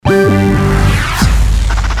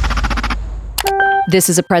This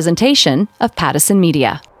is a presentation of Pattison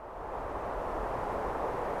Media.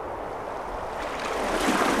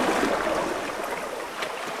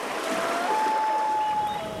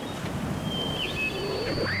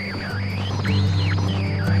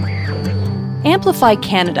 Amplify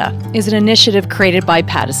Canada is an initiative created by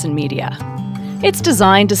Pattison Media. It's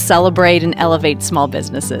designed to celebrate and elevate small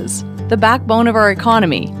businesses, the backbone of our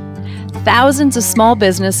economy. Thousands of small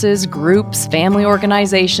businesses, groups, family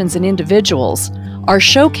organizations, and individuals are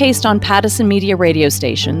showcased on Pattison Media radio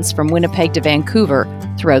stations from Winnipeg to Vancouver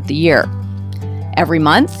throughout the year. Every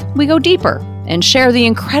month, we go deeper and share the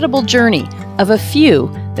incredible journey of a few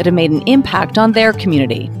that have made an impact on their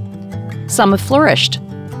community. Some have flourished.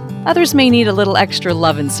 Others may need a little extra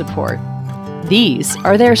love and support. These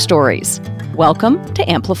are their stories. Welcome to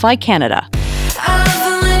Amplify Canada.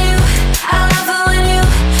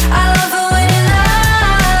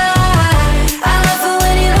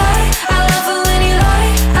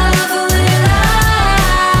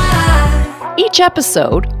 Each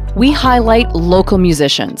episode, we highlight local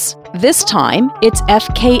musicians. This time, it's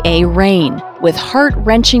FKA Rain with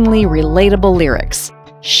heart-wrenchingly relatable lyrics.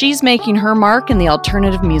 She's making her mark in the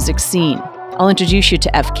alternative music scene. I'll introduce you to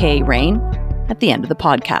FKA Rain at the end of the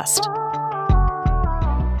podcast.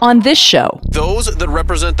 On this show, those that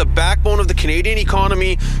represent the backbone of the Canadian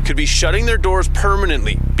economy could be shutting their doors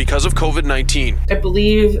permanently because of COVID-19. I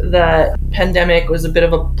believe that pandemic was a bit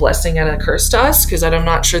of a blessing and a curse to us because I'm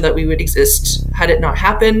not sure that we would exist had it not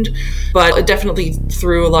happened, but it definitely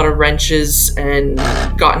threw a lot of wrenches and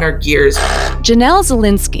got in our gears. Janelle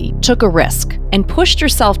Zielinski took a risk and pushed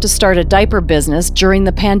herself to start a diaper business during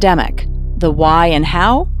the pandemic. The why and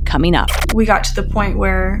how coming up. We got to the point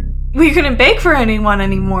where we couldn't bake for anyone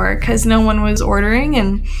anymore because no one was ordering,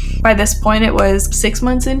 and by this point it was 6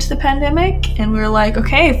 months into the pandemic, and we were like,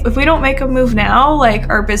 okay, if we don't make a move now, like,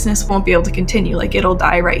 our business won't be able to continue, like, it'll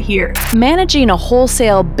die right here. Managing a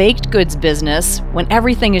wholesale baked goods business when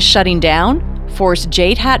everything is shutting down forced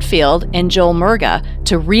Jade Hatfield and Joel Murga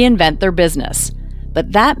to reinvent their business,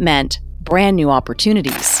 but that meant brand new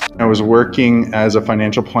opportunities. I was working as a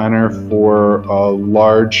financial planner for a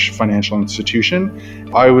large financial institution.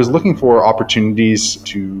 I was looking for opportunities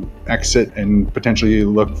to exit and potentially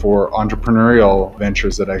look for entrepreneurial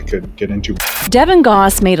ventures that I could get into. Devin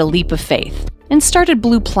Goss made a leap of faith and started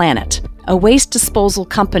Blue Planet, a waste disposal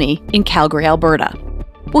company in Calgary, Alberta.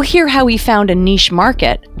 We'll hear how he found a niche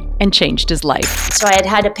market and changed his life. So I had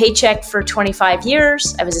had a paycheck for 25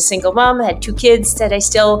 years. I was a single mom, I had 2 kids that I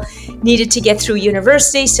still needed to get through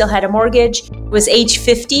university, still had a mortgage. It was age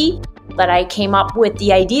 50 that I came up with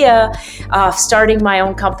the idea of starting my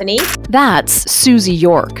own company. That's Susie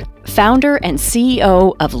York, founder and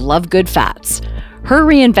CEO of Love Good Fats. Her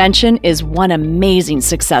reinvention is one amazing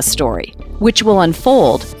success story, which will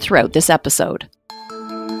unfold throughout this episode.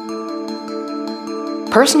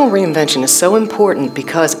 Personal reinvention is so important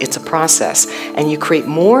because it's a process, and you create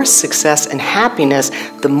more success and happiness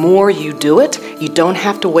the more you do it. You don't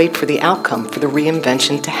have to wait for the outcome for the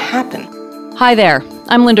reinvention to happen. Hi there,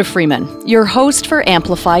 I'm Linda Freeman, your host for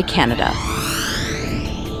Amplify Canada.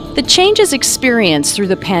 The changes experienced through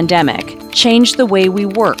the pandemic changed the way we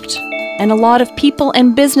worked, and a lot of people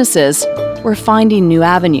and businesses were finding new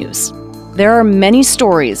avenues. There are many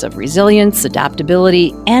stories of resilience,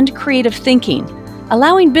 adaptability, and creative thinking,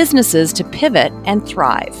 allowing businesses to pivot and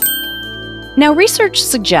thrive. Now, research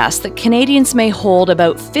suggests that Canadians may hold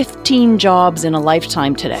about 15 jobs in a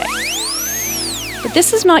lifetime today. But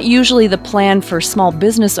this is not usually the plan for small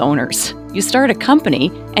business owners. You start a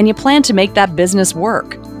company and you plan to make that business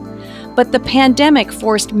work. But the pandemic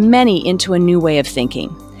forced many into a new way of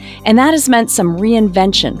thinking, and that has meant some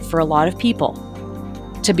reinvention for a lot of people.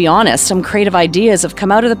 To be honest, some creative ideas have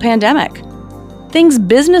come out of the pandemic. Things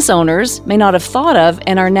business owners may not have thought of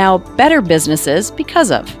and are now better businesses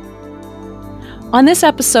because of. On this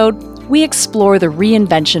episode, we explore the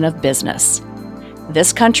reinvention of business.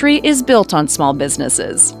 This country is built on small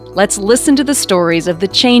businesses. Let's listen to the stories of the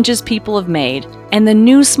changes people have made and the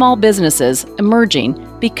new small businesses emerging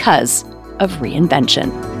because of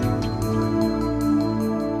reinvention.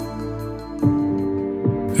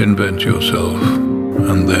 Invent yourself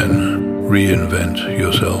and then reinvent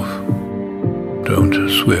yourself. Don't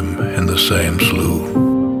swim in the same slough.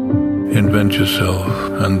 Invent yourself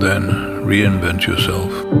and then reinvent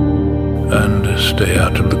yourself. And stay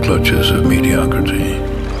out of the clutches of mediocrity.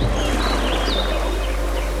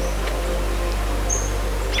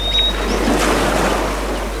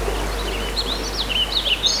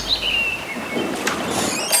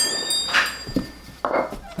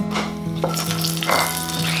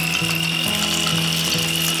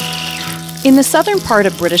 In the southern part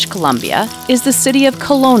of British Columbia is the city of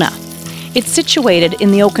Kelowna. It's situated in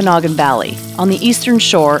the Okanagan Valley on the eastern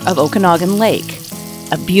shore of Okanagan Lake.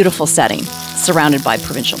 A beautiful setting, surrounded by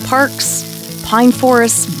provincial parks, pine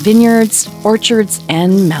forests, vineyards, orchards,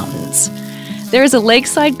 and mountains. There is a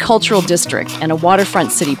lakeside cultural district and a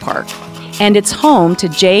waterfront city park, and it's home to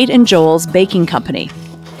Jade and Joel's baking company.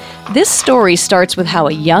 This story starts with how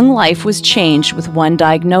a young life was changed with one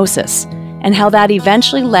diagnosis, and how that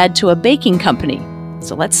eventually led to a baking company.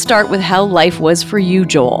 So let's start with how life was for you,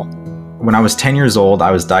 Joel. When I was 10 years old, I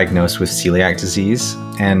was diagnosed with celiac disease,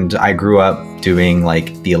 and I grew up doing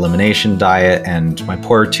the elimination diet, and my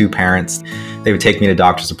poor two parents, they would take me to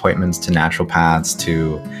doctor's appointments, to naturopaths,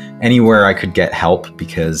 to anywhere I could get help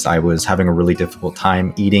because I was having a really difficult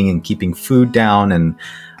time eating and keeping food down, and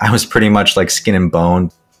I was pretty much like skin and bone.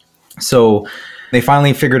 So they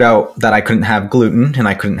finally figured out that I couldn't have gluten, and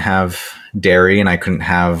I couldn't have dairy, and I couldn't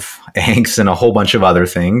have eggs, and a whole bunch of other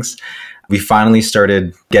things. We finally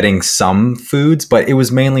started getting some foods, but it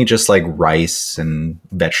was mainly just like rice and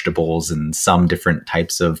vegetables and some different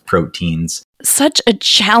types of proteins. Such a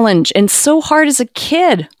challenge, and so hard as a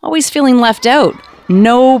kid, always feeling left out.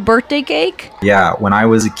 No birthday cake? Yeah, when I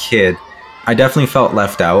was a kid, I definitely felt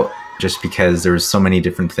left out just because there was so many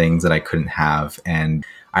different things that I couldn't have. And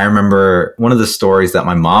I remember one of the stories that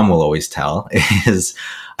my mom will always tell is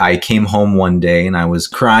I came home one day and I was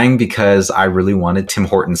crying because I really wanted Tim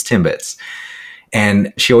Hortons Timbits.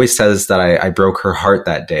 And she always says that I broke her heart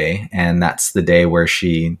that day. And that's the day where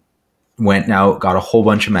she went out, got a whole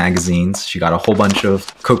bunch of magazines. She got a whole bunch of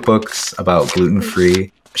cookbooks about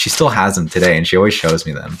gluten-free. She still has them today, and she always shows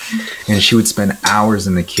me them. And she would spend hours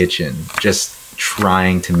in the kitchen just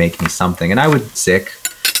trying to make me something. And I would sick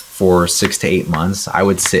for 6 to 8 months. I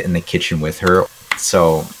would sit in the kitchen with her.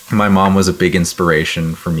 So my mom was a big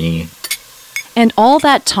inspiration for me. And all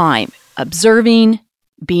that time, observing,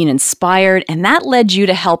 being inspired, and that led you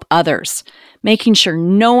to help others, making sure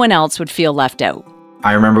no one else would feel left out.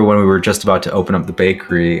 I remember when we were just about to open up the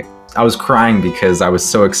bakery, I was crying because I was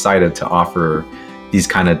so excited to offer these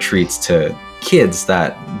kind of treats to kids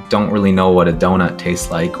that don't really know what a donut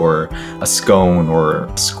tastes like, or a scone, or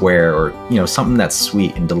a square, or something that's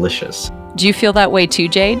sweet and delicious. Do you feel that way too,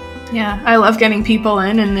 Jade? Yeah, I love getting people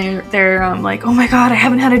in and they're like, oh my God, I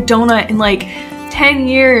haven't had a donut in 10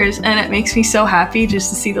 years. And it makes me so happy just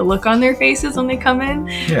to see the look on their faces when they come in.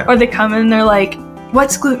 Yeah. Or they come in, they're like,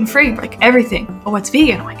 what's gluten-free? Like, everything. Oh, what's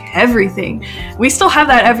vegan? I'm like, everything. We still have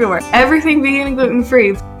that everywhere. Everything vegan and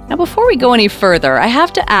gluten-free. Now, before we go any further, I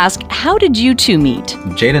have to ask, how did you two meet?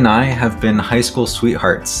 Jade and I have been high school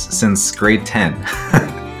sweethearts since grade 10.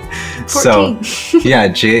 14.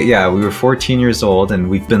 So, we were 14 years old, and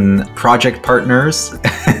we've been project partners.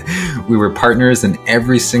 We were partners in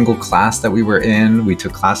every single class that we were in. We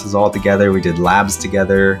took classes all together. We did labs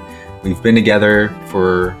together. We've been together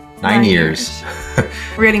for 9 years.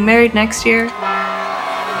 We're getting married next year.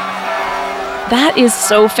 That is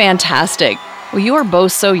so fantastic. Well, you are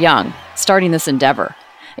both so young, starting this endeavor.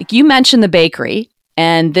 Like, you mentioned the bakery,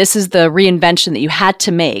 and this is the reinvention that you had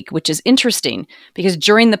to make, which is interesting because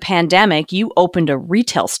during the pandemic, you opened a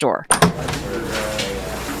retail store.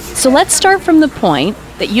 So let's start from the point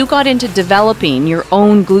that you got into developing your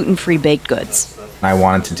own gluten-free baked goods. I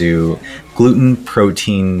wanted to do gluten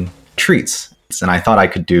protein treats, and I thought I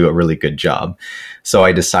could do a really good job. So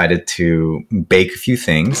I decided to bake a few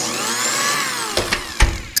things.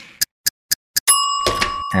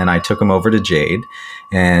 And I took them over to Jade,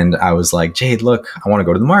 and I was like, Jade, look, I want to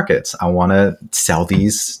go to the markets. I want to sell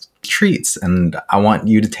these treats, and I want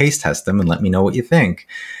you to taste test them and let me know what you think.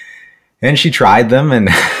 And she tried them, and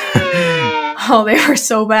oh, they were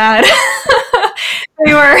so bad.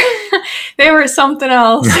 they were something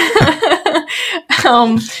else.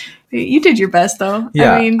 You did your best, though.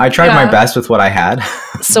 Yeah, I tried my best with what I had.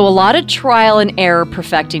 So a lot of trial and error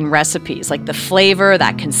perfecting recipes, like the flavor,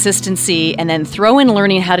 that consistency, and then throw in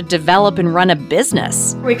learning how to develop and run a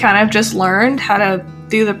business. We kind of just learned how to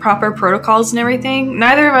do the proper protocols and everything.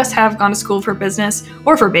 Neither of us have gone to school for business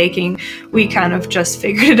or for baking. We kind of just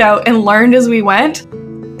figured it out and learned as we went.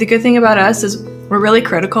 The good thing about us is we're really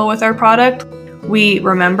critical with our product. We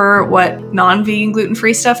remember what non-vegan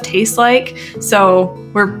gluten-free stuff tastes like, so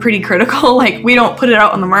we're pretty critical. We don't put it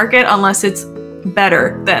out on the market unless it's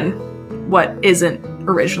better than what isn't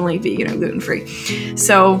originally vegan or gluten-free.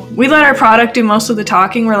 So we let our product do most of the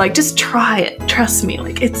talking. We're like, just try it. Trust me,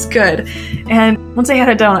 it's good. And once they had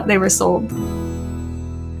a donut, they were sold.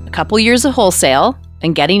 A couple years of wholesale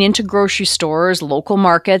and getting into grocery stores, local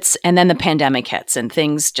markets, and then the pandemic hits and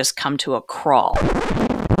things just come to a crawl.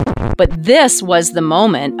 But this was the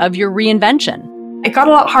moment of your reinvention. it got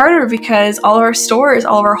a lot harder because all of our stores,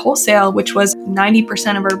 all of our wholesale, which was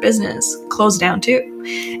 90% of our business, closed down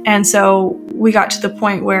too. And so we got to the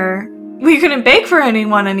point where we couldn't bake for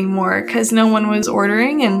anyone anymore because no one was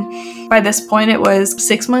ordering. And by this point, it was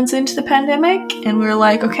 6 months into the pandemic. And we were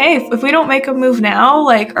like, okay, if we don't make a move now,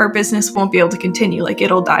 like our business won't be able to continue. Like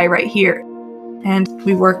it'll die right here. And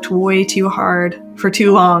we worked way too hard for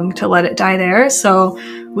too long to let it die there. So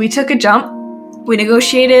we took a jump. We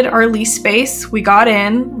negotiated our lease space. We got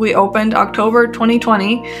in. We opened October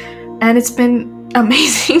 2020. And it's been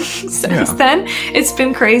amazing since then. It's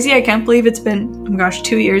been crazy. I can't believe it's been, oh my gosh,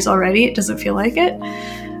 2 years already. It doesn't feel like it.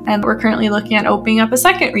 And we're currently looking at opening up a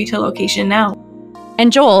second retail location now.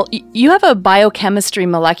 And Joel, you have a biochemistry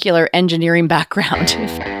molecular engineering background.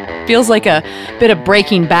 Feels like a bit of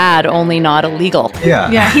Breaking Bad, only not illegal.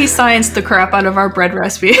 Yeah, he scienced the crap out of our bread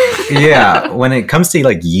recipe. Yeah, when it comes to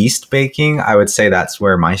like yeast baking, I would say that's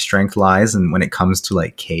where my strength lies. And when it comes to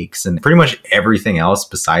like cakes and pretty much everything else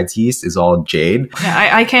besides yeast is all Jade.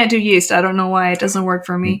 Yeah, I can't do yeast. I don't know why. It doesn't work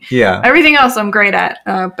for me. Yeah. Everything else I'm great at.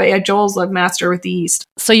 But yeah, Joel's a master with the yeast.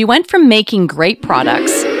 So you went from making great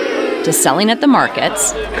products to selling at the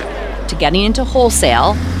markets to getting into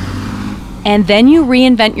wholesale. And then you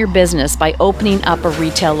reinvent your business by opening up a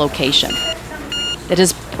retail location that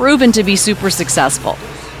has proven to be super successful,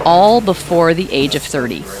 all before the age of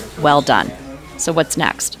 30. Well done. So what's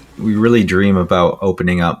next? We really dream about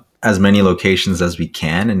opening up as many locations as we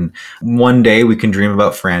can. And one day we can dream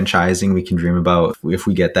about franchising. We can dream about if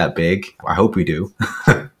we get that big. I hope we do.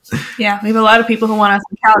 Yeah, we have a lot of people who want us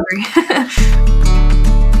in Calgary.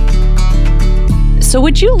 So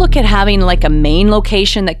would you look at having like a main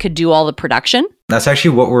location that could do all the production? That's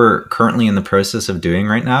actually what we're currently in the process of doing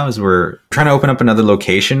right now is we're trying to open up another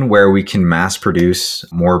location where we can mass produce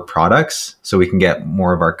more products so we can get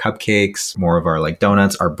more of our cupcakes, more of our like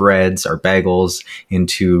donuts, our breads, our bagels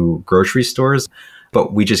into grocery stores.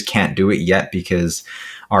 But we just can't do it yet because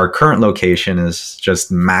our current location is just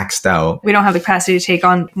maxed out. We don't have the capacity to take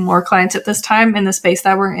on more clients at this time in the space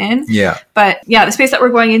that we're in. Yeah. But yeah, the space that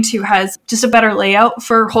we're going into has just a better layout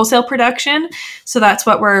for wholesale production. So that's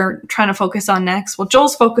what we're trying to focus on next. Well,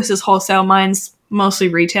 Joel's focus is wholesale. Mine's mostly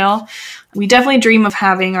retail. We definitely dream of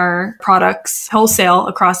having our products wholesale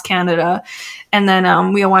across Canada. And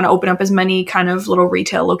then we want to open up as many kind of little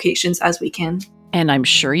retail locations as we can. And I'm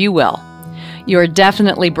sure you will. You are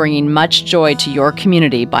definitely bringing much joy to your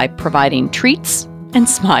community by providing treats and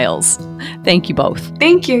smiles. Thank you both.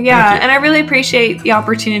 Thank you. Yeah. Thank you. And I really appreciate the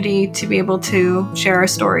opportunity to be able to share our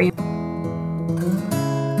story.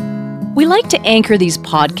 We like to anchor these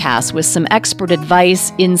podcasts with some expert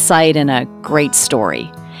advice, insight, and a great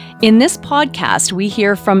story. In this podcast, we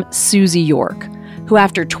hear from Susie York, who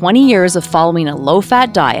after 20 years of following a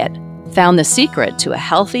low-fat diet, found the secret to a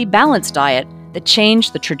healthy, balanced diet that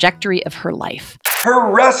changed the trajectory of her life. Her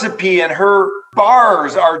recipe and her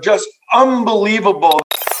bars are just unbelievable.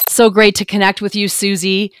 So great to connect with you,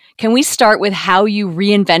 Susie. Can we start with how you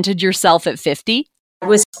reinvented yourself at 50? It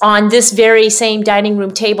was on this very same dining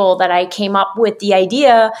room table that I came up with the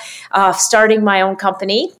idea of starting my own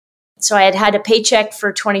company. So I had had a paycheck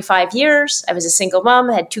for 25 years. I was a single mom,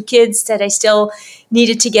 I had 2 kids that I still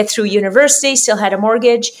needed to get through university, still had a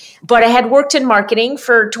mortgage. But I had worked in marketing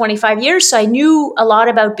for 25 years, so I knew a lot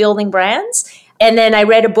about building brands. And then I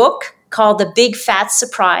read a book called The Big Fat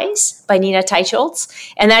Surprise by Nina Teicholz,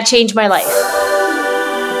 and that changed my life.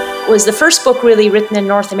 It was the first book really written in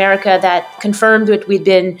North America that confirmed what we'd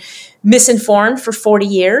been misinformed for 40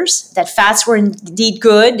 years, that fats were indeed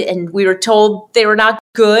good, and we were told they were not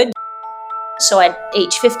good. So at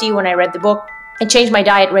age 50, when I read the book, I changed my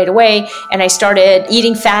diet right away and I started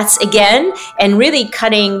eating fats again and really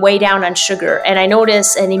cutting way down on sugar. And I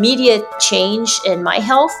noticed an immediate change in my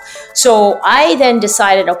health. So I then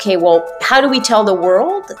decided, okay, well, how do we tell the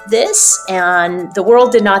world this? And the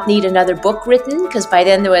world did not need another book written because by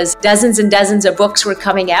then there was dozens and dozens of books were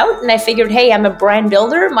coming out. And I figured, hey, I'm a brand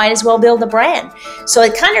builder, might as well build a brand. So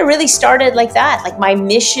it kind of really started like that, like my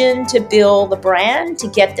mission to build a brand, to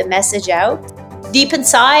get the message out. Deep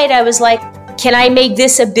inside, I was like, can I make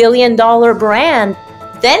this $1 billion brand?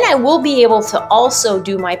 Then I will be able to also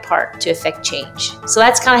do my part to affect change. So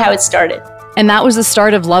that's kind of how it started. And that was the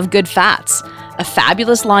start of Love Good Fats, a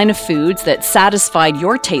fabulous line of foods that satisfied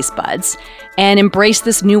your taste buds and embraced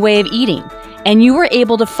this new way of eating. And you were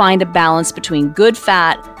able to find a balance between good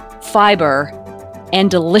fat, fiber,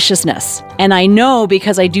 and deliciousness. And I know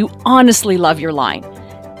because I do honestly love your line.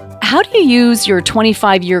 How do you use your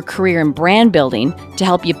 25-year career in brand building to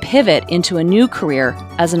help you pivot into a new career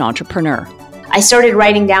as an entrepreneur? I started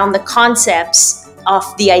writing down the concepts of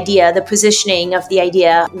the idea, the positioning of the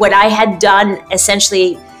idea. What I had done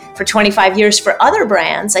essentially for 25 years for other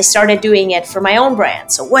brands, I started doing it for my own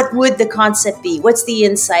brand. So what would the concept be? What's the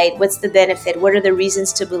insight? What's the benefit? What are the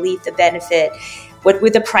reasons to believe the benefit? What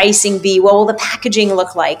would the pricing be? What will the packaging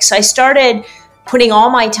look like? So I started putting all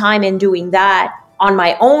my time in doing that on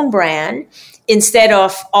my own brand instead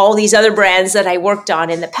of all these other brands that I worked on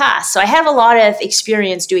in the past. So I have a lot of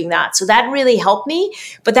experience doing that. So that really helped me,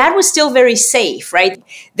 but that was still very safe, right?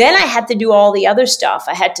 Then I had to do all the other stuff.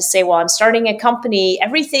 I had to say, well, I'm starting a company,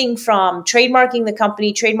 everything from trademarking the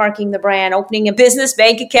company, trademarking the brand, opening a business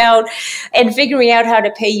bank account, and figuring out how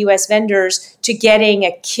to pay US vendors to getting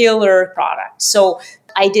a killer product. So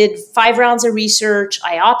I did 5 rounds of research.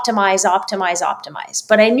 I optimized.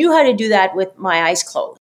 But I knew how to do that with my eyes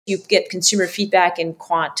closed. You get consumer feedback in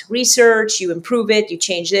quant research, you improve it, you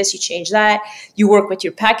change this, you change that. You work with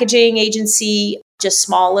your packaging agency, just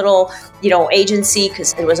small little, agency,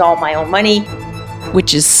 because it was all my own money.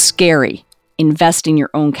 Which is scary, investing your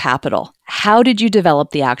own capital. How did you develop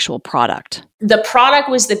the actual product? The product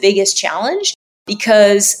was the biggest challenge,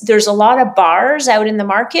 because there's a lot of bars out in the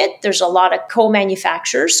market. There's a lot of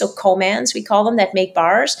co-manufacturers, so co-mans, we call them, that make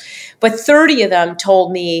bars. But 30 of them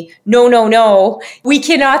told me, no, we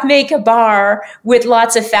cannot make a bar with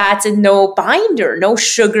lots of fats and no binder, no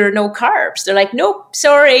sugar, no carbs. They're like, nope,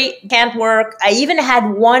 sorry, can't work. I even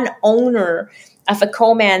had one owner of a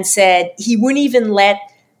co-man said he wouldn't even let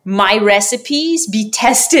my recipes be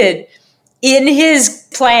tested in his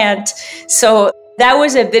plant. So that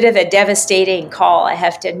was a bit of a devastating call, I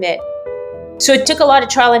have to admit. So it took a lot of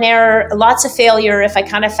trial and error, lots of failure. If I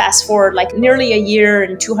kind of fast forward, like nearly a year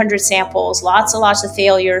and 200 samples, lots of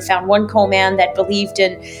failure. Found one co-man that believed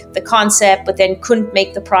in the concept, but then couldn't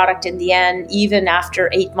make the product in the end, even after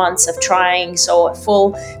 8 months of trying. So a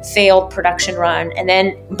full failed production run. And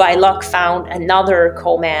then by luck found another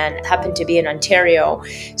co-man, happened to be in Ontario.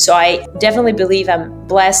 So I definitely believe I'm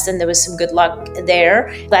blessed and there was some good luck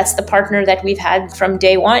there. That's the partner that we've had from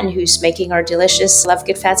day one, who's making our delicious Love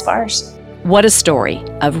Good Fats bars. What a story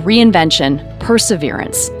of reinvention,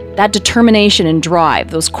 perseverance, that determination and drive,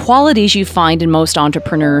 those qualities you find in most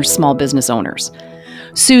entrepreneurs, small business owners.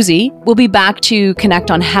 Susie will be back to connect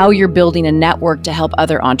on how you're building a network to help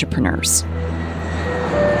other entrepreneurs.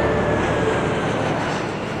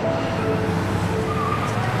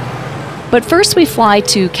 But first we fly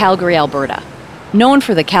to Calgary, Alberta, known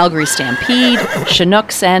for the Calgary Stampede,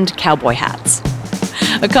 Chinooks, and cowboy hats.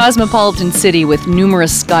 A cosmopolitan city with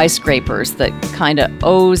numerous skyscrapers that kind of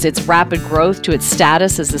owes its rapid growth to its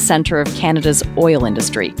status as the center of Canada's oil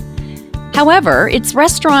industry. However, its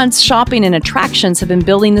restaurants, shopping, and attractions have been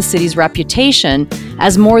building the city's reputation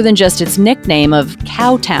as more than just its nickname of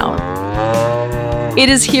Cowtown. It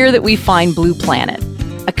is here that we find Blue Planet,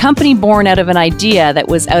 a company born out of an idea that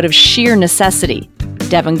was out of sheer necessity.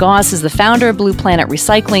 Devin Goss is the founder of Blue Planet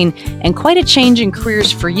Recycling, and quite a change in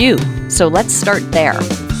careers for you. So let's start there.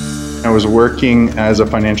 I was working as a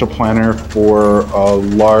financial planner for a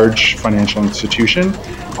large financial institution.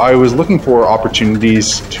 I was looking for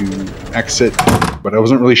opportunities to exit, but I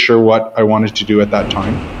wasn't really sure what I wanted to do at that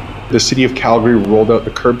time. The City of Calgary rolled out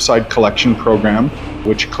the Curbside Collection Program,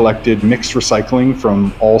 which collected mixed recycling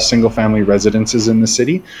from all single-family residences in the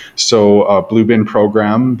city. So a Blue Bin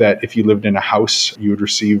program that if you lived in a house, you would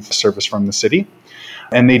receive service from the city.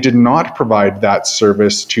 And they did not provide that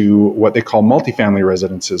service to what they call multifamily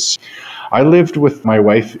residences. I lived with my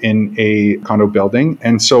wife in a condo building,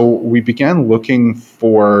 and so we began looking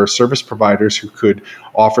for service providers who could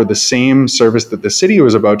offer the same service that the city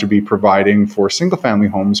was about to be providing for single-family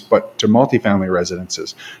homes, but to multifamily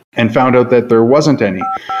residences, and found out that there wasn't any.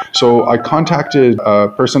 So I contacted a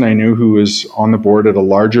person I knew who was on the board at a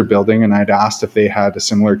larger building, and I'd asked if they had a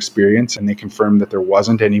similar experience, and they confirmed that there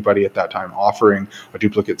wasn't anybody at that time offering a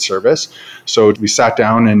duplicate service. So we sat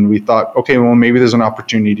down and we thought, okay, well, maybe there's an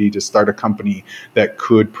opportunity to start a company that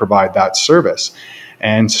could provide that service.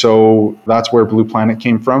 And so that's where Blue Planet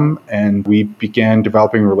came from. And we began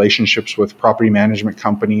developing relationships with property management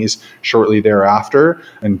companies shortly thereafter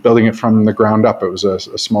and building it from the ground up. It was a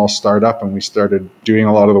small startup, and we started doing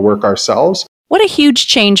a lot of the work ourselves. What a huge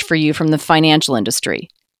change for you from the financial industry.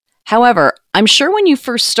 However, I'm sure when you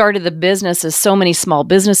first started the business, as so many small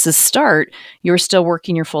businesses start, you were still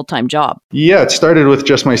working your full-time job. Yeah, it started with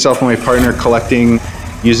just myself and my partner collecting,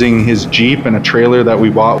 using his Jeep and a trailer that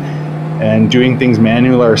we bought, and doing things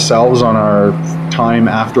manually ourselves on our time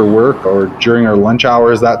after work or during our lunch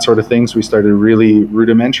hours, that sort of thing. So we started really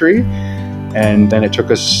rudimentary. And then it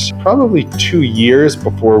took us probably 2 years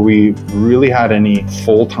before we really had any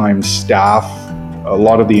full-time staff A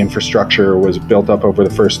lot of the infrastructure was built up over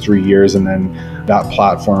the first 3 years, and then that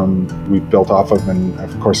platform we built off of, and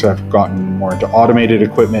of course I've gotten more into automated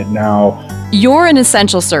equipment now. You're an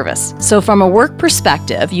essential service, so from a work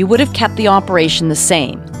perspective, you would have kept the operation the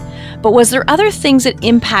same. But was there other things that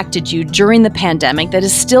impacted you during the pandemic that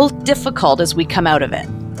is still difficult as we come out of it?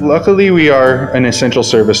 Luckily, we are an essential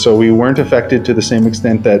service, so we weren't affected to the same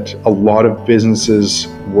extent that a lot of businesses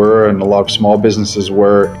were and a lot of small businesses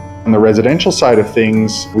were. On the residential side of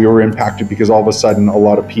things, we were impacted because all of a sudden a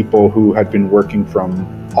lot of people who had been working from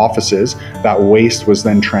offices, that waste was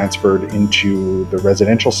then transferred into the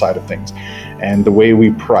residential side of things. And the way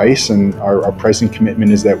we price, and our pricing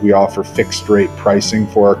commitment is that we offer fixed rate pricing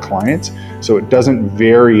for our clients. So it doesn't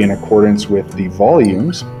vary in accordance with the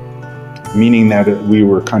volumes, meaning that we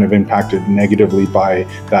were kind of impacted negatively by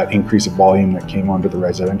that increase of volume that came onto the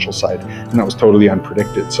residential side. And that was totally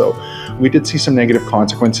unpredicted. So we did see some negative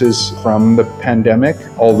consequences from the pandemic,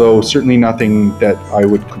 although certainly nothing that I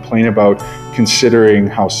would complain about considering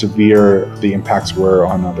how severe the impacts were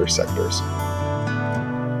on other sectors.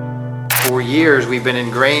 For years, we've been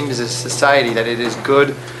ingrained as a society that it is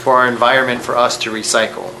good for our environment for us to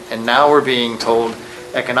recycle. And now we're being told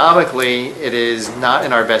economically it is not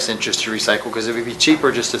in our best interest to recycle because it would be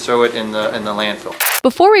cheaper just to throw it in the landfill.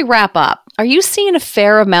 Before we wrap up, are you seeing a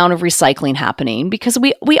fair amount of recycling happening? Because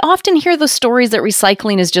we often hear the stories that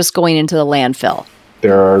recycling is just going into the landfill.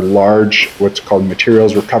 There are large, what's called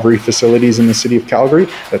materials recovery facilities in the city of Calgary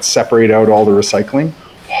that separate out all the recycling,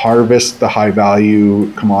 harvest the high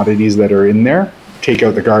value commodities that are in there, take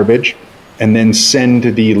out the garbage, and then send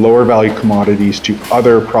the lower value commodities to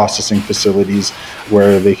other processing facilities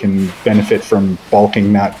where they can benefit from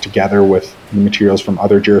bulking that together with the materials from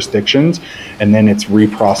other jurisdictions, and then it's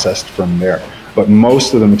reprocessed from there. But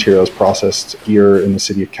most of the materials processed here in the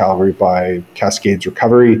city of Calgary by Cascades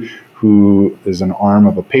Recovery, who is an arm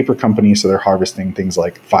of a paper company, so they're harvesting things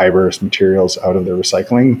like fibrous materials out of their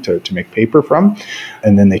recycling to make paper from,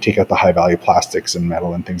 and then they take out the high value plastics and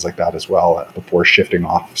metal and things like that as well before shifting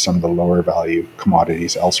off some of the lower value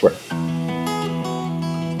commodities elsewhere.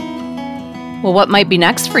 Well, what might be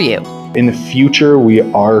next for you? In the future, we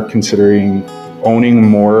are considering owning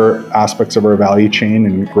more aspects of our value chain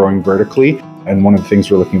and growing vertically. And one of the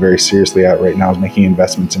things we're looking very seriously at right now is making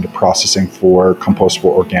investments into processing for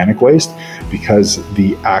compostable organic waste, because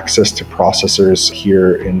the access to processors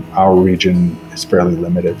here in our region is fairly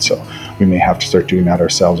limited. So we may have to start doing that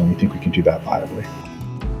ourselves, and we think we can do that viably.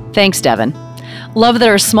 Thanks, Devin. Love that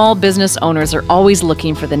our small business owners are always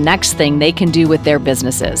looking for the next thing they can do with their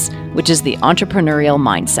businesses, which is the entrepreneurial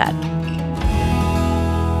mindset.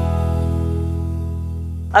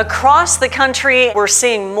 Across the country, we're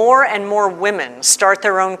seeing more and more women start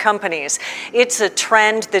their own companies. It's a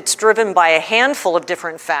trend that's driven by a handful of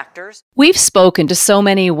different factors. We've spoken to so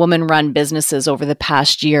many woman-run businesses over the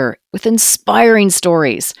past year with inspiring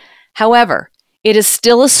stories. However, it is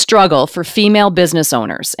still a struggle for female business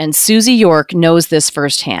owners, and Susie York knows this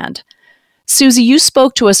firsthand. Susie, you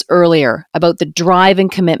spoke to us earlier about the drive and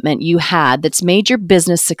commitment you had that's made your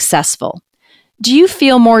business successful. Do you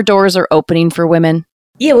feel more doors are opening for women?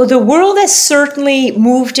 Yeah, well, the world has certainly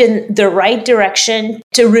moved in the right direction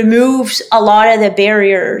to remove a lot of the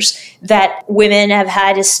barriers that women have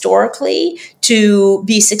had historically to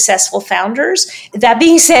be successful founders. That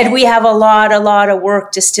being said, we have a lot of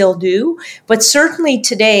work to still do. But certainly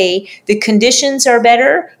today, the conditions are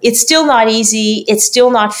better. It's still not easy. It's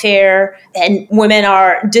still not fair. And women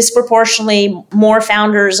are disproportionately more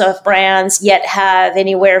founders of brands, yet have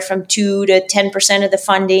anywhere from 2 to 10% of the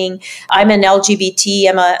funding. I'm an LGBT.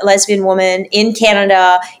 I'm a lesbian woman in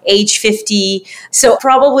Canada, age 50. So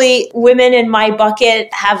probably women in my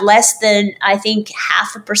bucket have less than, I think,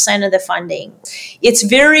 0.5% of the funding. It's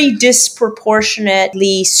very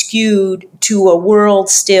disproportionately skewed to a world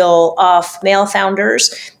still of male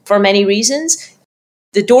founders for many reasons.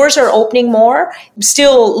 The doors are opening more,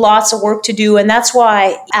 still lots of work to do. And that's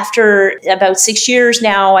why after about 6 years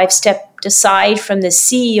now, I've stepped aside from the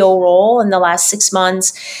CEO role in the last 6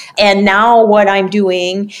 months. And now what I'm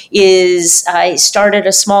doing is I started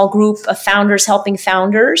a small group of founders helping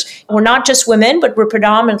founders. We're not just women, but we're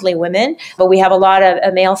predominantly women. But we have a lot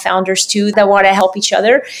of male founders too that want to help each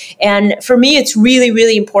other. And for me, it's really,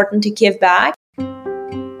 really important to give back.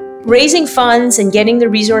 Raising funds and getting the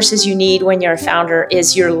resources you need when you're a founder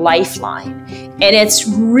is your lifeline. And it's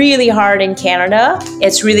really hard in Canada.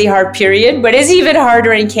 It's really hard, period, but it's even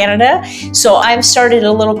harder in Canada. So I've started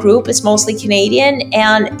a little group. It's mostly Canadian.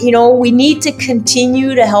 And, we need to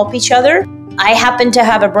continue to help each other. I happen to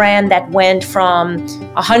have a brand that went from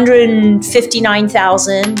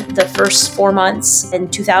 159,000 the first 4 months in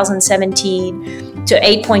 2017 to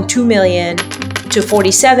 8.2 million to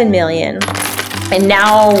 47 million. And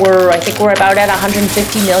now I think we're about at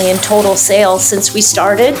 150 million total sales since we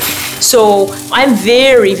started. So I'm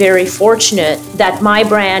very, very fortunate that my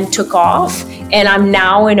brand took off, and I'm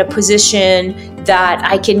now in a position that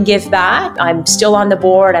I can give back. I'm still on the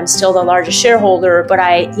board. I'm still the largest shareholder, but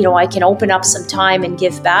I can open up some time and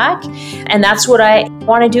give back. And that's what I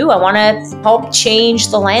want to do. I want to help change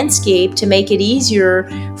the landscape to make it easier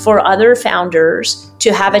for other founders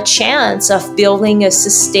to have a chance of building a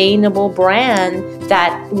sustainable brand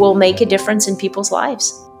that will make a difference in people's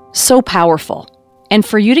lives. So powerful. And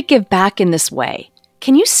for you to give back in this way,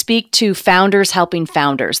 can you speak to Founders Helping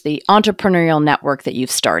Founders, the entrepreneurial network that you've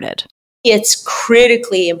started? It's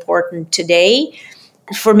critically important today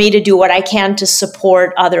for me to do what I can to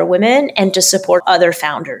support other women and to support other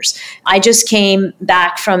founders. I just came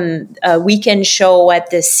back from a weekend show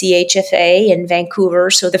at the CHFA in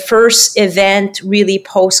Vancouver. So the first event really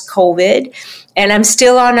post-COVID. And I'm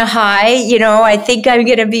still on a high. I think I'm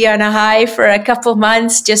going to be on a high for a couple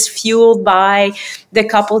months, just fueled by the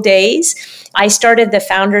couple days. I started the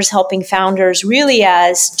Founders Helping Founders really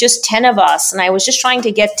as just 10 of us. And I was just trying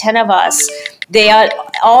to get 10 of us. They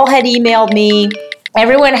all had emailed me.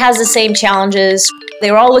 Everyone has the same challenges.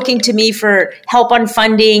 They were all looking to me for help on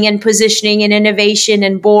funding and positioning and innovation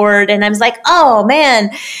and board. And I was like, oh man,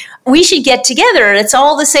 we should get together. It's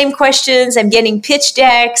all the same questions. I'm getting pitch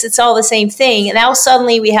decks. It's all the same thing. And now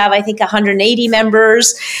suddenly we have, I think, 180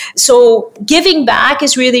 members. So giving back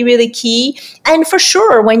is really, really key. And for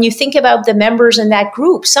sure, when you think about the members in that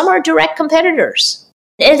group, some are direct competitors.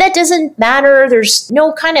 And that doesn't matter. There's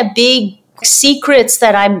no kind of big secrets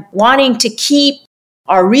that I'm wanting to keep.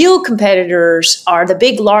 Our real competitors are the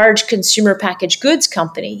big, large consumer packaged goods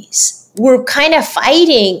companies. We're kind of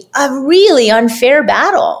fighting a really unfair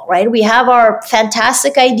battle, right? We have our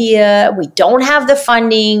fantastic idea. We don't have the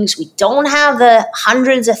fundings. We don't have the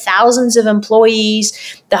hundreds of thousands of employees,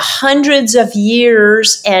 the hundreds of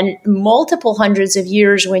years and multiple hundreds of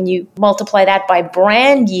years when you multiply that by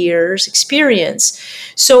brand years experience.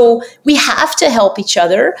 So we have to help each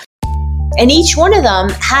other. And each one of them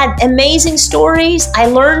had amazing stories. I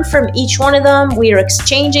learned from each one of them. We are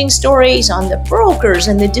exchanging stories on the brokers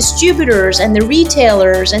and the distributors and the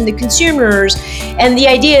retailers and the consumers. And the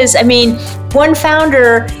idea is, one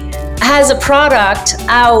founder has a product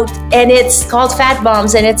out and it's called Fat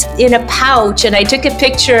Bombs and it's in a pouch. And I took a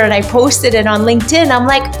picture and I posted it on LinkedIn. I'm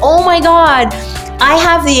like, oh my God, I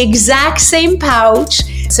have the exact same pouch.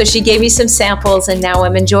 So she gave me some samples and now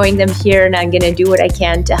I'm enjoying them here and I'm going to do what I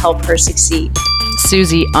can to help her succeed.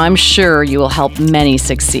 Susie, I'm sure you will help many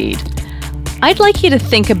succeed. I'd like you to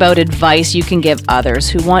think about advice you can give others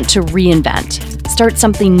who want to reinvent, start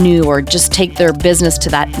something new, or just take their business to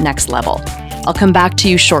that next level. I'll come back to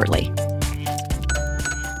you shortly.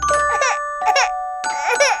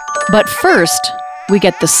 But first, we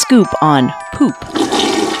get the scoop on poop.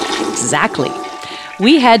 Exactly.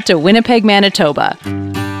 We head to Winnipeg, Manitoba.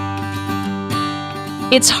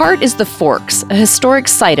 Its heart is the Forks, a historic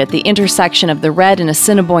site at the intersection of the Red and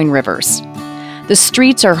Assiniboine rivers. The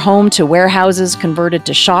streets are home to warehouses converted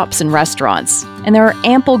to shops and restaurants, and there are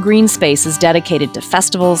ample green spaces dedicated to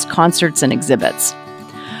festivals, concerts, and exhibits.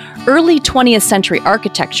 Early 20th century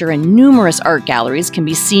architecture and numerous art galleries can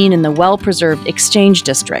be seen in the well-preserved Exchange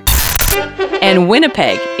District. And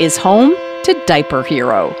Winnipeg is home to Diaper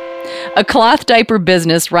Hero, a cloth diaper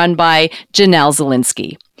business run by Janelle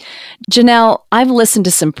Zielinski. Janelle, I've listened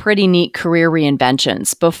to some pretty neat career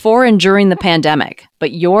reinventions before and during the pandemic,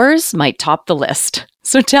 but yours might top the list.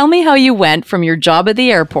 So tell me how you went from your job at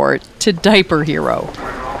the airport to Diaper Hero.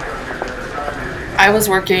 I was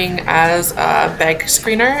working as a bag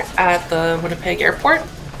screener at the Winnipeg airport.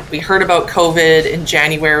 We heard about COVID in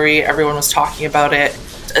January. Everyone was talking about it.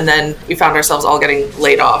 And then we found ourselves all getting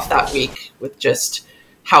laid off that week with just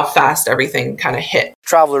how fast everything kind of hit.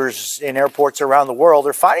 Travelers in airports around the world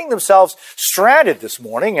are finding themselves stranded this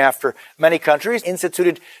morning after many countries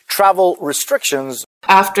instituted travel restrictions.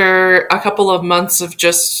 After a couple of months of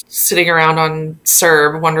just sitting around on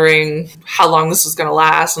CERB, wondering how long this was going to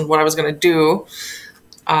last and what I was going to do,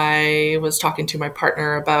 I was talking to my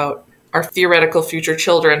partner about our theoretical future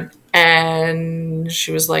children. And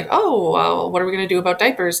she was like, oh, well, what are we going to do about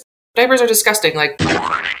diapers? Diapers are disgusting. Like,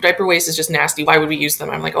 diaper waste is just nasty. Why would we use them?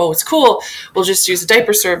 I'm like, oh, it's cool. We'll just use a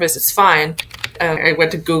diaper service. It's fine. I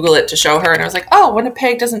went to Google it to show her, and I was like, oh,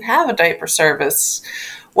 Winnipeg doesn't have a diaper service.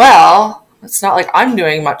 Well, it's not like I'm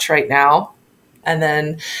doing much right now. And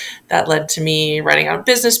then that led to me writing out a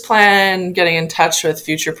business plan, getting in touch with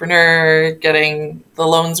Futurepreneur, getting the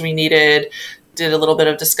loans we needed, did a little bit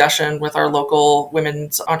of discussion with our local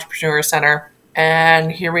Women's Entrepreneur Center.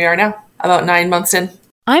 And here we are now, about 9 months in.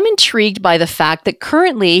 I'm intrigued by the fact that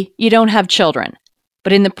currently you don't have children.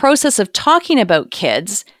 But in the process of talking about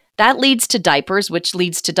kids, that leads to diapers, which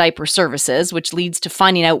leads to diaper services, which leads to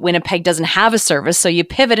finding out Winnipeg doesn't have a service, so you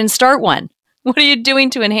pivot and start one. What are you doing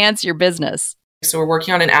to enhance your business? So we're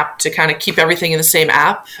working on an app to kind of keep everything in the same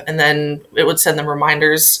app, and then it would send them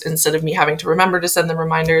reminders instead of me having to remember to send them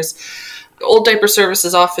reminders. Old diaper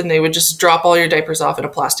services, often they would just drop all your diapers off in a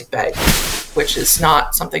plastic bag, which is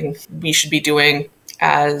not something we should be doing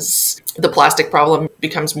as the plastic problem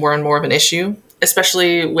becomes more and more of an issue,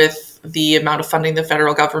 especially with the amount of funding the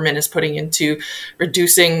federal government is putting into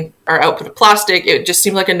reducing our output of plastic. It just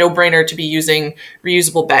seemed like a no-brainer to be using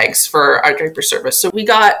reusable bags for our diaper service. So we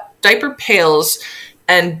got diaper pails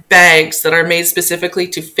and bags that are made specifically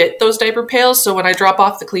to fit those diaper pails. So when I drop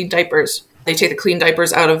off the clean diapers, they take the clean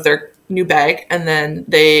diapers out of their new bag, and then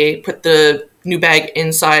they put the new bag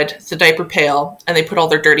inside the diaper pail, and they put all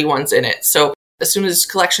their dirty ones in it. So as soon as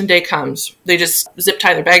collection day comes, they just zip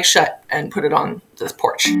tie their bag shut and put it on the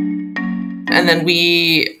porch. And then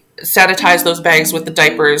we sanitize those bags with the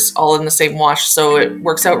diapers all in the same wash, so it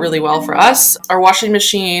works out really well for us. Our washing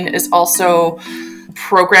machine is also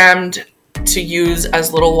programmed to use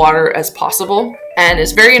as little water as possible, and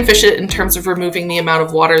is very efficient in terms of removing the amount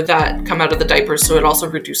of water that come out of the diapers, so it also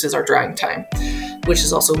reduces our drying time, which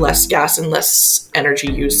is also less gas and less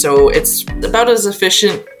energy use. So it's about as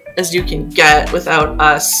efficient as you can get without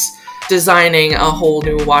us designing a whole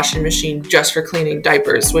new washing machine just for cleaning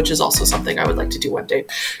diapers, which is also something I would like to do one day.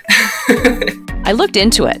 I looked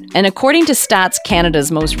into it, and according to Stats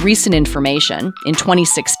Canada's most recent information, in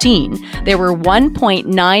 2016, there were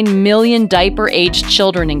 1.9 million diaper-aged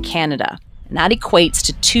children in Canada. And that equates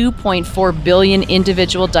to 2.4 billion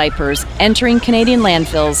individual diapers entering Canadian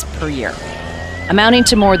landfills per year, amounting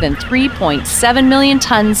to more than 3.7 million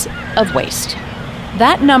tons of waste.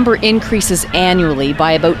 That number increases annually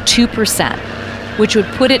by about 2%, which would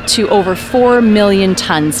put it to over 4 million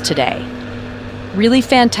tons today. Really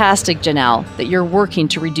fantastic, Janelle, that you're working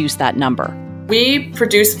to reduce that number. We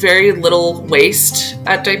produce very little waste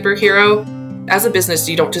at Diaper Hero. As a business,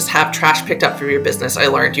 you don't just have trash picked up for your business. I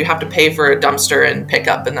learned you have to pay for a dumpster and pick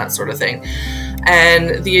up and that sort of thing.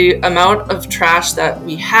 And the amount of trash that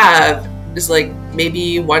we have is like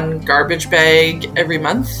maybe one garbage bag every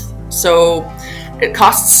month. So it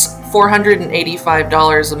costs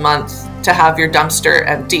 $485 a month to have your dumpster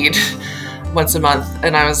emptied once a month.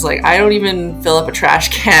 And I was like, I don't even fill up a trash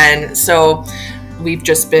can. So we've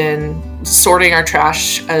just been sorting our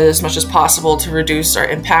trash as much as possible to reduce our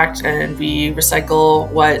impact, and we recycle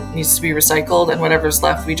what needs to be recycled, and whatever's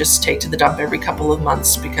left we just take to the dump every couple of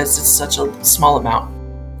months because it's such a small amount.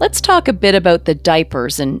 Let's talk a bit about the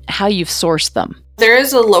diapers and how you've sourced them. There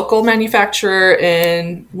is a local manufacturer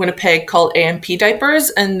in Winnipeg called AMP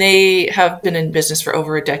Diapers, and they have been in business for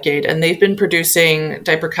over a decade, and they've been producing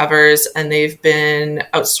diaper covers, and they've been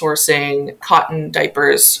outsourcing cotton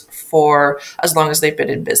diapers for as long as they've been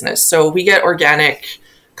in business. So we get organic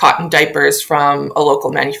cotton diapers from a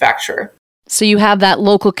local manufacturer. So you have that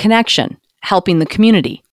local connection, helping the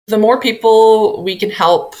community. The more people we can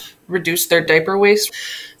help reduce their diaper waste,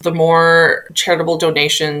 the more charitable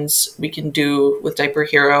donations we can do with Diaper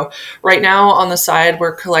Hero. Right now on the side,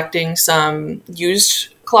 we're collecting some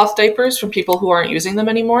used cloth diapers from people who aren't using them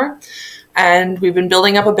anymore. And we've been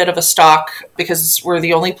building up a bit of a stock because we're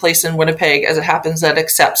the only place in Winnipeg, as it happens, that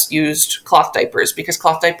accepts used cloth diapers, because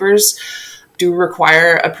cloth diapers do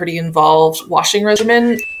require a pretty involved washing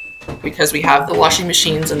regimen, because we have the washing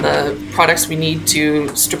machines and the products we need to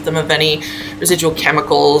strip them of any residual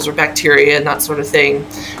chemicals or bacteria and that sort of thing.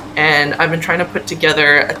 And I've been trying to put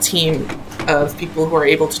together a team of people who are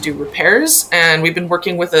able to do repairs. And we've been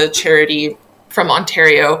working with a charity from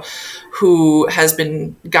Ontario who has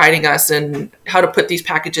been guiding us in how to put these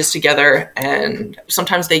packages together. And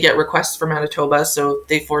sometimes they get requests from Manitoba, so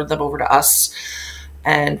they forward them over to us.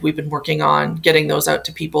 And we've been working on getting those out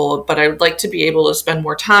to people. But I would like to be able to spend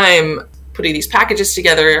more time putting these packages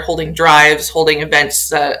together, holding drives, holding events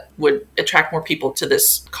that would attract more people to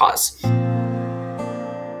this cause.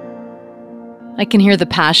 I can hear the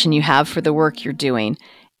passion you have for the work you're doing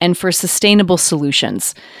and for sustainable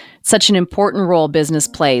solutions. Such an important role business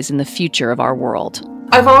plays in the future of our world.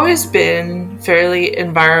 I've always been fairly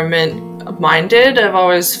environment-minded. I've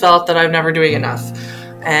always felt that I'm never doing enough.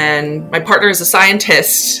 And my partner is a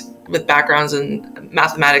scientist. with backgrounds in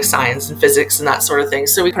mathematics, science, and physics and that sort of thing.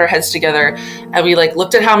 So we put our heads together and we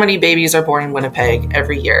looked at how many babies are born in Winnipeg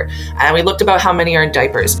every year. And we looked about how many are in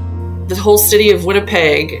diapers. The whole city of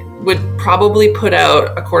Winnipeg would probably put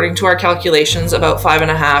out, according to our calculations, about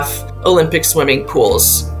 5.5 Olympic swimming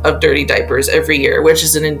pools of dirty diapers every year, which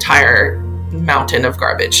is an entire mountain of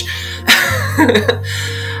garbage.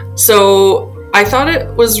 So I thought it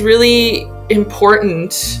was really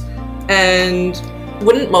important, and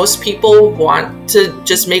wouldn't most people want to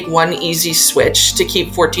just make one easy switch to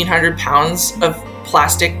keep 1,400 pounds of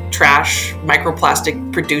plastic trash,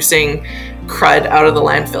 microplastic producing crud out of the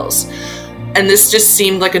landfills? And this just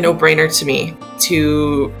seemed like a no-brainer to me,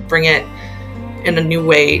 to bring it in a new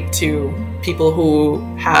way to people who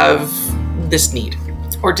have this need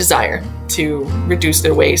or desire to reduce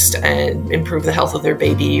their waste and improve the health of their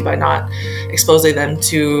baby by not exposing them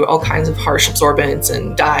to all kinds of harsh absorbents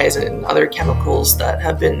and dyes and other chemicals that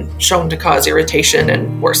have been shown to cause irritation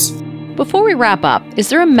and worse. Before we wrap up, is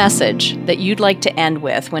there a message that you'd like to end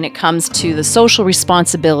with when it comes to the social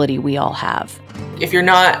responsibility we all have? If you're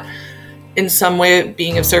not in some way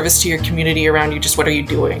being of service to your community around you, just what are you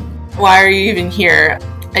doing? Why are you even here?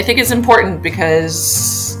 I think it's important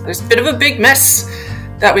because there's a bit of a big mess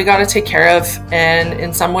that we got to take care of, and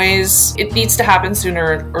in some ways it needs to happen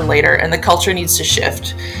sooner or later, and the culture needs to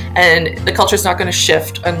shift. And the culture is not going to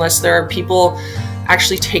shift unless there are people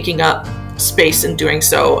actually taking up space in doing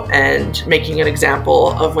so and making an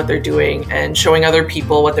example of what they're doing and showing other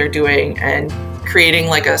people what they're doing and creating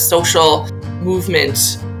a social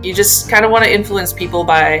movement. You just kind of want to influence people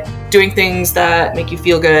by doing things that make you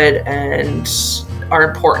feel good and are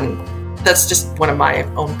important. That's just one of my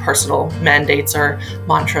own personal mandates or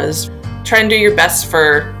mantras. Try and do your best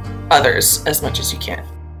for others as much as you can.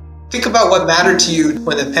 Think about what mattered to you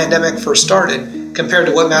when the pandemic first started compared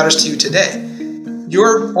to what matters to you today.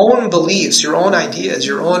 Your own beliefs, your own ideas,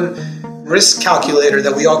 your own risk calculator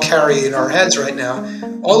that we all carry in our heads right now,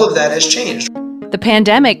 all of that has changed. The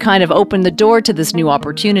pandemic kind of opened the door to this new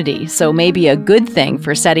opportunity, so maybe a good thing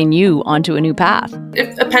for setting you onto a new path.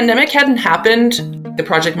 If a pandemic hadn't happened, the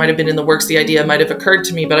project might have been in the works, the idea might have occurred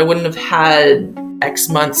to me, but I wouldn't have had X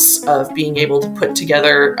months of being able to put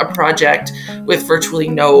together a project with virtually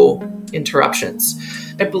no interruptions.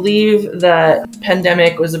 I believe that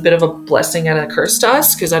pandemic was a bit of a blessing and a curse to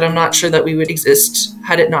us, because I'm not sure that we would exist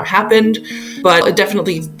had it not happened, but it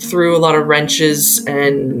definitely threw a lot of wrenches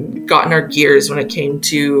and got in our gears when it came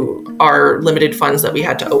to our limited funds that we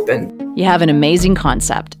had to open. You have an amazing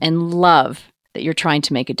concept and love that you're trying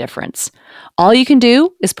to make a difference. All you can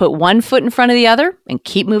do is put one foot in front of the other and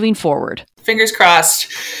keep moving forward. Fingers crossed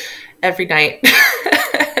every night.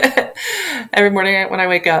 Every morning when I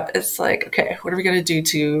wake up, it's okay, what are we going to do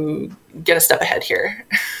to get a step ahead here?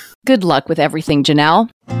 Good luck with everything, Janelle.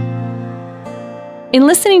 In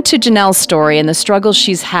listening to Janelle's story and the struggles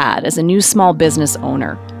she's had as a new small business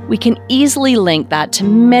owner, we can easily link that to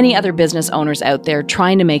many other business owners out there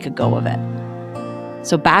trying to make a go of it.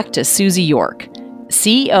 So back to Susie York,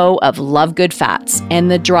 CEO of Love Good Fats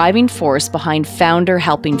and the driving force behind Founder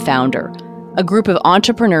Helping Founder, a group of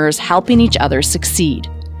entrepreneurs helping each other succeed.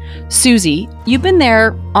 Susie, you've been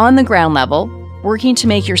there on the ground level, working to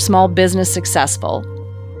make your small business successful,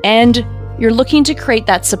 and you're looking to create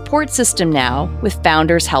that support system now with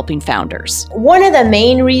Founders Helping Founders. One of the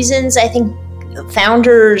main reasons I think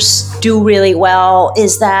founders do really well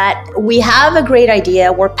is that we have a great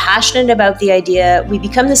idea, we're passionate about the idea, we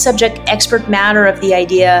become the subject expert matter of the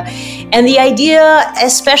idea, and the idea,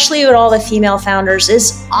 especially with all the female founders,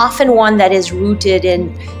 is often one that is rooted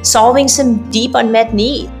in solving some deep unmet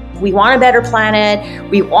need. We want a better planet,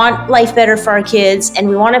 we want life better for our kids, and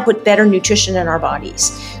we want to put better nutrition in our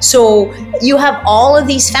bodies. So you have all of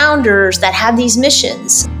these founders that have these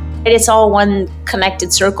missions. It's all one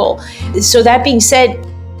connected circle. So that being said,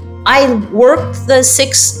 I worked the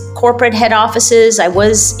 6 corporate head offices. I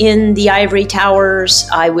was in the ivory towers.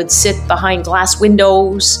 I would sit behind glass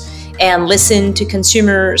windows and listen to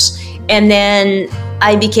consumers. And then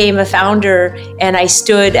I became a founder, and I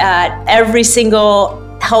stood at every single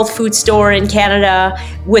health food store in Canada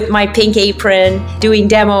with my pink apron, doing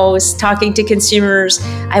demos, talking to consumers.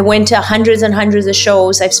 I went to hundreds and hundreds of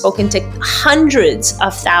shows. I've spoken to hundreds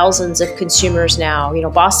of thousands of consumers now.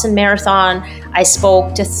 Boston Marathon, I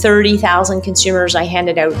spoke to 30,000 consumers. I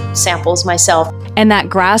handed out samples myself. And that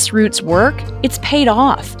grassroots work, it's paid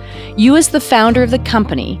off. You as the founder of the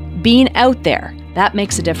company, being out there, that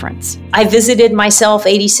makes a difference. I visited myself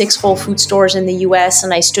 86 Whole Food stores in the US,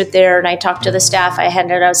 and I stood there and I talked to the staff. I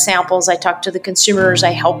handed out samples. I talked to the consumers. I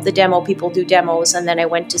helped the demo people do demos, and then I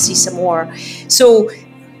went to see some more. So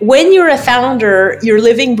when you're a founder, you're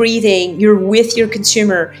living, breathing, you're with your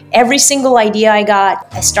consumer. Every single idea I got,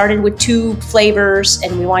 I started with 2 flavors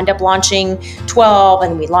and we wind up launching 12,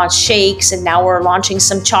 and we launched shakes, and now we're launching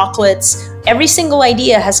some chocolates. Every single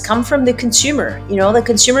idea has come from the consumer. You know, the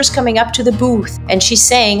consumer's coming up to the booth and she's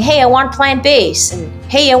saying, hey, I want plant-based, and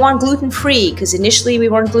hey, I want gluten-free, because initially we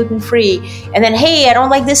weren't gluten-free. And then, hey, I don't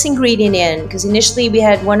like this ingredient in, because initially we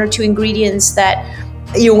had 1 or 2 ingredients that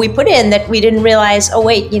we put in that we didn't realize, oh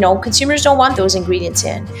wait, consumers don't want those ingredients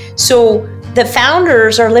in. So the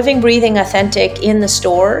founders are living, breathing, authentic in the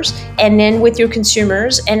stores and then with your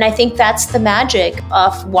consumers. And I think that's the magic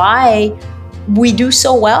of why we do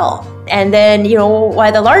so well. And then,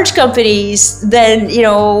 why the large companies then,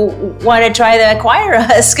 want to try to acquire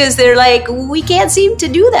us, because they're like, we can't seem to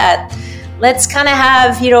do that. Let's kind of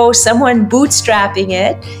have, someone bootstrapping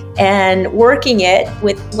it and working it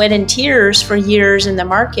with sweat and tears for years in the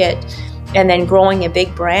market, and then growing a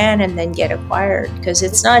big brand and then get acquired, because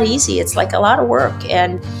it's not easy. It's like a lot of work,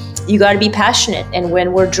 and you got to be passionate. And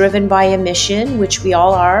when we're driven by a mission, which we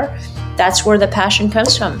all are, that's where the passion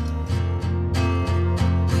comes from.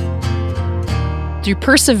 Through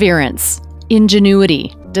perseverance,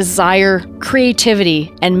 ingenuity, desire,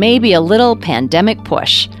 creativity, and maybe a little pandemic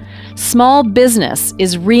push, small business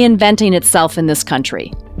is reinventing itself in this country.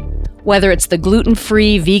 Whether it's the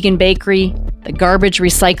gluten-free vegan bakery, the garbage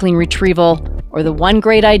recycling retrieval, or the one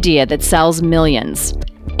great idea that sells millions,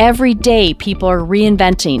 every day people are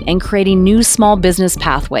reinventing and creating new small business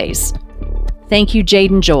pathways. Thank you,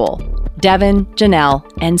 Jade and Joel, Devin, Janelle,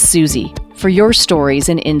 and Susie, for your stories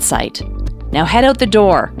and insight. Now head out the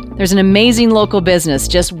door. There's an amazing local business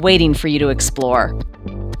just waiting for you to explore.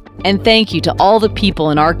 And thank you to all the people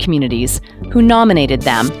in our communities who nominated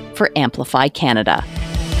them for Amplify Canada.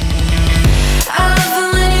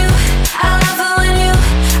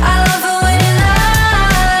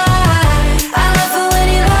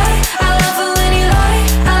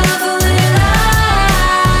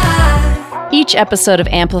 Each episode of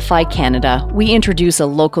Amplify Canada, we introduce a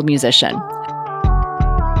local musician.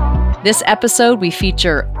 This episode, we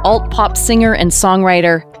feature alt-pop singer and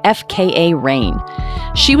songwriter FKA Rain.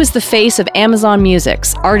 She was the face of Amazon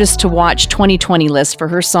Music's Artist to Watch 2020 list for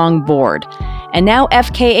her song Bored. And now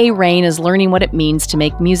FKA Rain is learning what it means to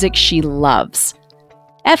make music she loves.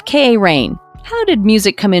 FKA Rain, how did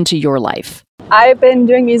music come into your life? I've been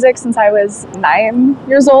doing music since I was 9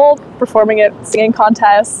 years old, performing at singing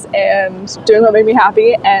contests and doing what made me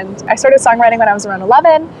happy. And I started songwriting when I was around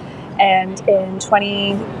 11. And in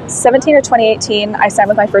 2017 or 2018, I signed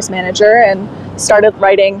with my first manager and started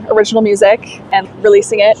writing original music and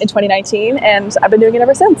releasing it in 2019. And I've been doing it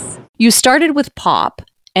ever since. You started with pop,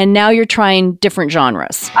 and now you're trying different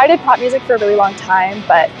genres. I did pop music for a really long time,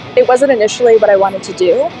 but it wasn't initially what I wanted to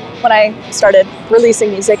do. When I started releasing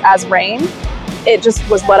music as Rain, it just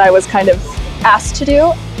was what I was kind of asked to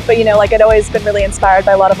do. But I'd always been really inspired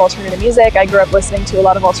by a lot of alternative music. I grew up listening to a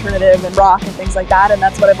lot of alternative and rock and things like that, and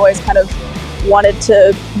that's what I've always kind of wanted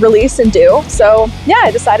to release and do. So I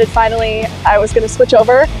decided finally I was going to switch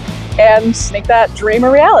over and make that dream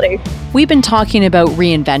a reality. We've been talking about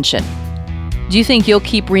reinvention. Do you think you'll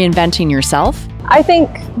keep reinventing yourself? I think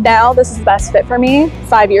now this is the best fit for me.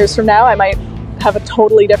 5 years from now, I might have a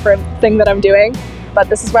totally different thing that I'm doing, but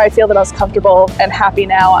this is where I feel the most comfortable and happy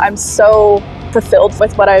now. I'm so fulfilled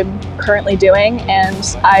with what I'm currently doing,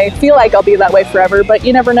 and I feel like I'll be that way forever, but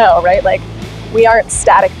you never know, right? Like, we aren't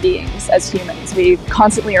static beings as humans. We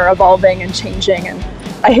constantly are evolving and changing, and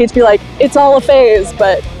I hate to be like, it's all a phase,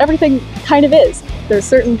 but everything kind of is. There's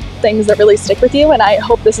certain things that really stick with you, and I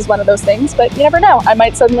hope this is one of those things, but you never know. I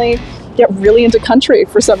might suddenly get really into country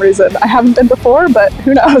for some reason. I haven't been before, but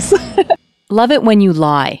who knows? Love It When You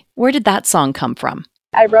Lie. Where did that song come from?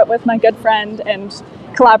 I wrote with my good friend and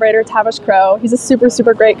collaborator, Tavish Crow. He's a super,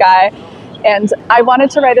 super great guy. And I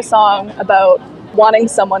wanted to write a song about wanting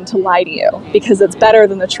someone to lie to you because it's better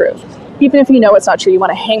than the truth. Even if you know it's not true, you want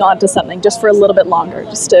to hang on to something just for a little bit longer,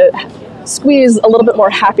 just to squeeze a little bit more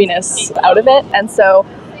happiness out of it. And so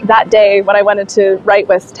that day when I wanted to write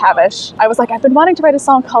with Tavish, I was like, I've been wanting to write a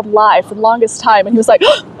song called Lie for the longest time. And he was like,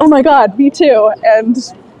 oh my God, me too. And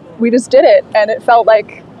we just did it. And it felt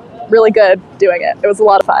like really good doing it. It was a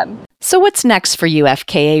lot of fun. So what's next for you,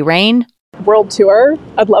 FKA Rain? World tour.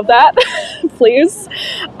 I'd love that. Please.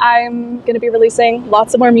 I'm going to be releasing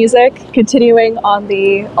lots of more music, continuing on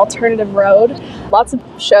the alternative road. Lots of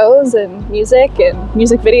shows and music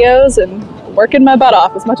videos and working my butt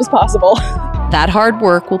off as much as possible. That hard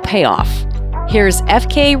work will pay off. Here's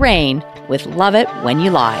FKA Rain with Love It When You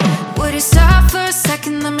Lie. Would you stop for a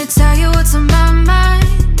second? Let me tell you what's on my mind.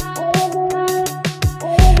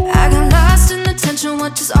 I got lost in the tension,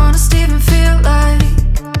 what just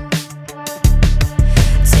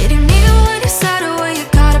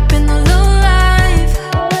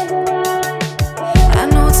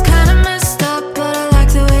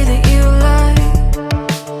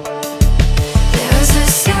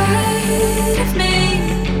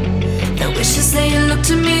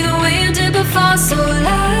before, so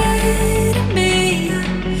lie to me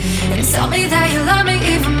and tell me that you love me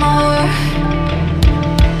even more.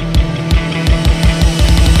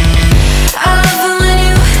 I love it when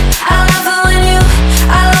you, I love it when you,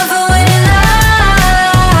 I love it when you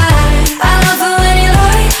lie. I love it when you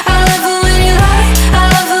lie, I love it when you lie, I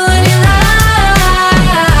love it when you lie.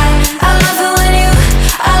 I love it when you,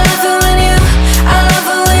 I love it when you, I love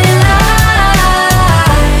it when you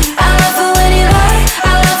lie. I love it when you lie,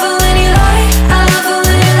 I love it when you lie, I love it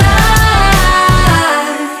when you lie.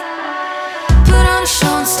 Put on a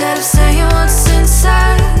show instead of saying what's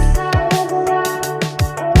inside.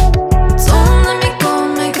 Don't let me go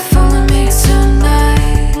and make a fool of me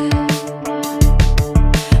tonight.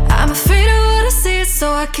 I'm afraid of what I see,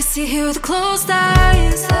 so I kiss you here with closed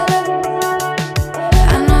eyes.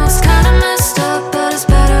 I know it's kinda messed up, but it's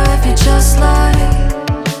better if you just lie.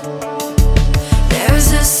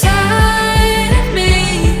 There's a side of me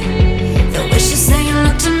that wishes that you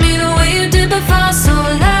looked at me the way you did before, so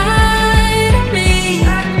lie to me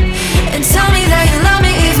and tell me that you love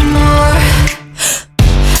me even more.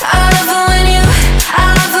 I love it when you, I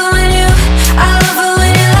love it when you, I love it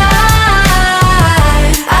when you lie.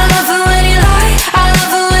 I love it when you lie, I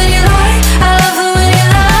love it when you lie, I love it when you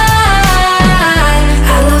lie. I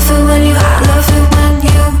love it when you, I love it when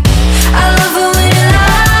you, I love it when you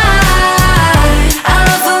lie. I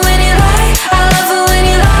love it when you lie, I love it when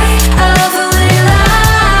you lie, I love it when you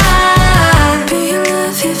lie. Do you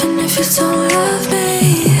love even if you don't love me?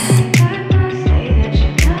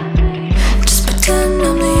 Just pretend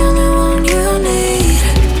I'm the only one you need.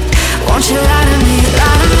 Won't you lie to me,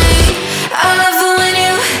 lie to me? I love it when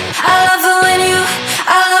you, I love it when you, I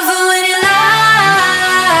love it when you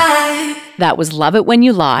lie. That was Love It When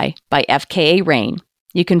You Lie by FKA Rain.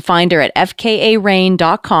 You can find her at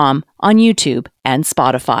fkarain.com on YouTube and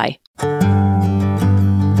Spotify.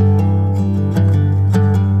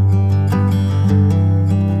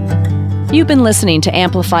 You've been listening to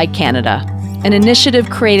Amplify Canada, an initiative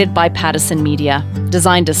created by Pattison Media,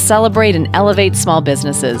 designed to celebrate and elevate small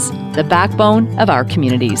businesses, the backbone of our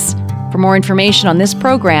communities. For more information on this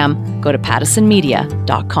program, go to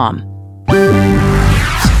pattisonmedia.com.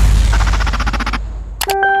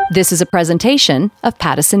 This is a presentation of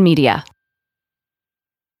Pattison Media.